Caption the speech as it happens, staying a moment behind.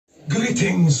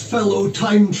Greetings, fellow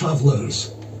time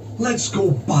travelers. Let's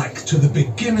go back to the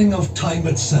beginning of time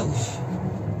itself.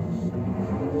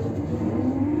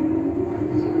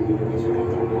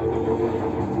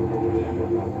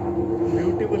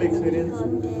 Beautiful experience.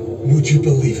 Would you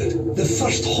believe it? The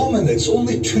first hominids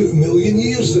only 2 million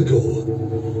years ago.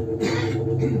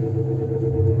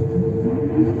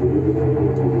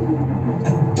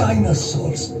 And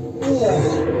dinosaurs,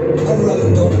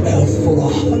 around on Earth for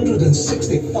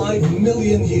 165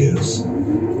 million years.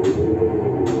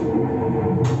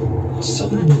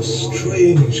 Some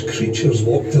strange creatures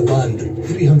walked the land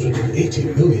 380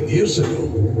 million years ago.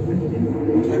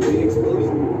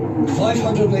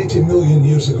 580 million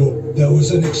years ago, there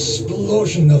was an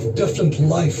explosion of different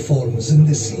life forms in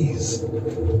the seas.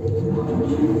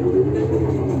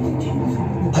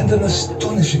 And an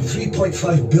astonishing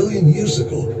 3.5 billion years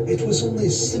ago, it was only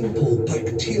simple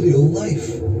bacterial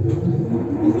life.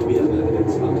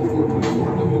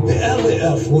 The early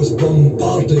Earth was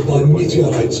bombarded by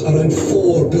meteorites around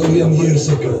 4 billion years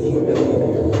ago.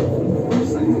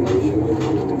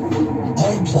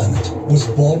 Our planet was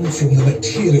born from the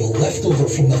material left over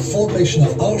from the formation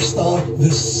of our star,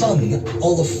 the Sun,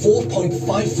 all of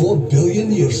 4.54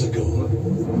 billion years ago.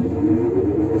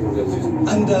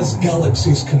 And as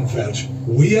galaxies converge,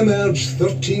 we emerged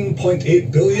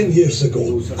 13.8 billion years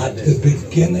ago at the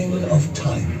beginning of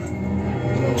time.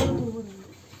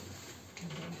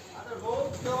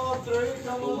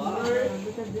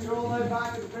 You're all the way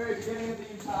back to the very beginning of the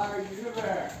entire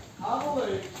universe. Have a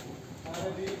look at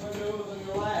the windows on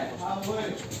your left. Have a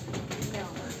look.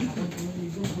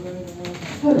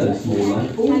 Hello, small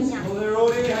light balls. Hello there,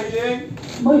 Odie. How you doing?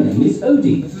 My name is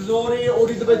Odie. This is Odie.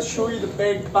 Odie's about to show you the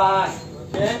Big Bang.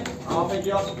 Okay? I'll pick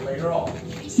you up later on.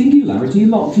 Singularity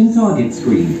locked in target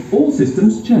screen. All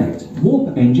systems checked.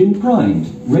 Warp engine primed.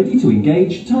 Ready to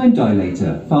engage time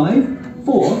dilator. 5,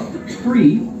 4,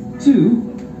 3,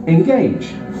 2,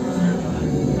 engage.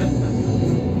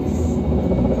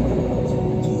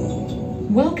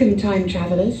 Welcome, time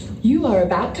travelers. You are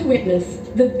about to witness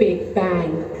the Big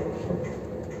Bang.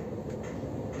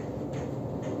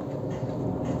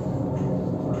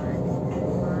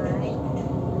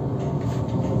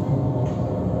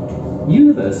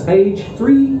 Universe age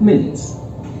 3 minutes.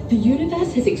 The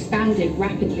universe has expanded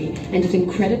rapidly and is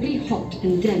incredibly hot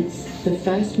and dense. The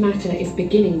first matter is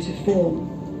beginning to form.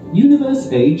 Universe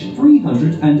age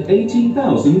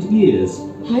 380,000 years.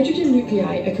 Hydrogen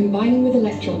nuclei are combining with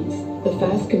electrons. The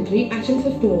first complete atoms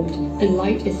have formed, and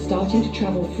light is starting to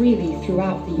travel freely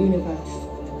throughout the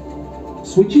universe.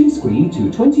 Switching screen to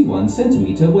 21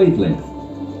 centimeter wavelength.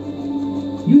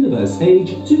 Universe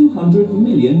age 200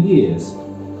 million years.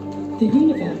 The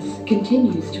universe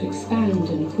continues to expand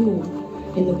and cool.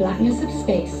 In the blackness of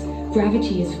space,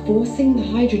 gravity is forcing the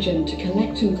hydrogen to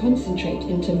collect and concentrate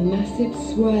into massive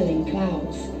swirling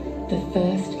clouds, the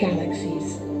first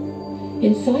galaxies.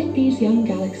 Inside these young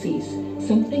galaxies,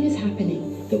 something is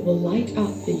happening that will light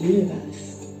up the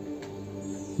universe.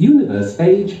 Universe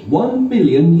age 1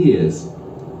 billion years.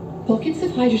 Pockets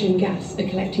of hydrogen gas are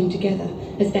collecting together.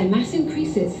 As their mass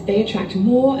increases, they attract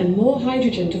more and more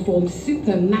hydrogen to form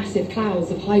supermassive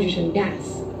clouds of hydrogen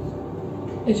gas.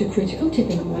 At a critical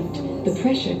tipping point, the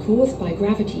pressure caused by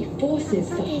gravity forces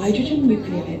the hydrogen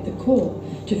nuclei at the core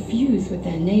to fuse with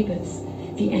their neighbors.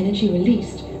 The energy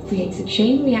released creates a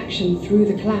chain reaction through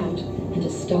the cloud, and a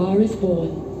star is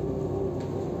born.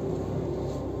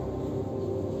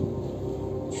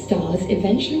 Stars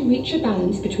eventually reach a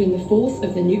balance between the force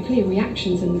of the nuclear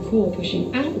reactions in the core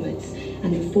pushing outwards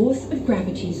and the force of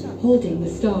gravity holding the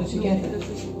star together.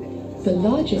 The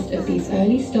largest of these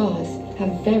early stars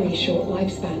have very short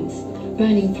lifespans,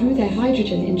 burning through their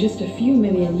hydrogen in just a few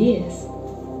million years.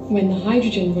 When the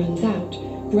hydrogen runs out,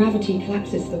 gravity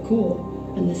collapses the core,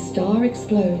 and the star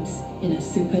explodes in a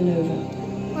supernova.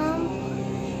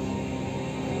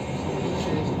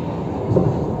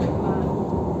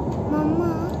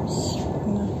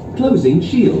 Closing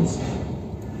shields.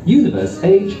 Universe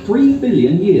age 3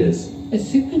 billion years. A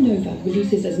supernova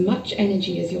releases as much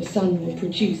energy as your sun will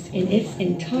produce in its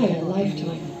entire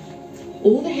lifetime.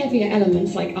 All the heavier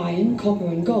elements like iron, copper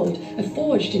and gold are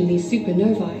forged in these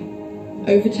supernovae.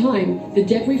 Over time, the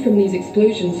debris from these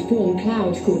explosions form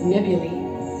clouds called nebulae.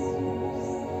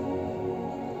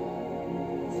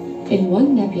 In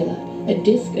one nebula, a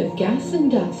disk of gas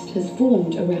and dust has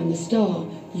formed around the star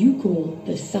you call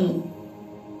the Sun.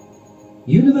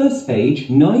 Universe age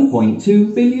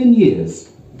 9.2 billion years.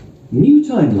 New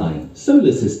timeline,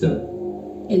 solar system.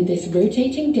 In this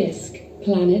rotating disk,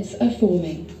 planets are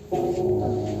forming.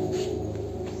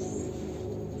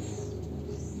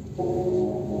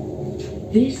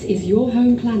 This is your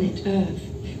home planet,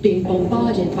 Earth, being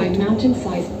bombarded by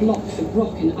mountain-sized blocks of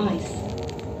rock and ice.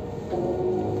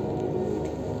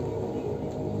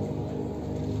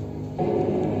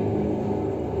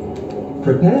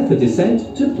 Prepare for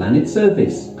descent to planet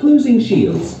surface. Closing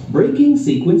shields. Braking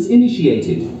sequence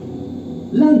initiated.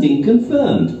 Landing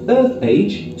confirmed. Earth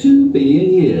age 2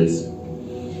 billion years.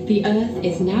 The Earth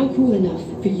is now cool enough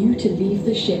for you to leave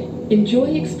the ship. Enjoy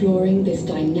exploring this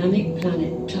dynamic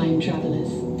planet, time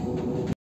travelers.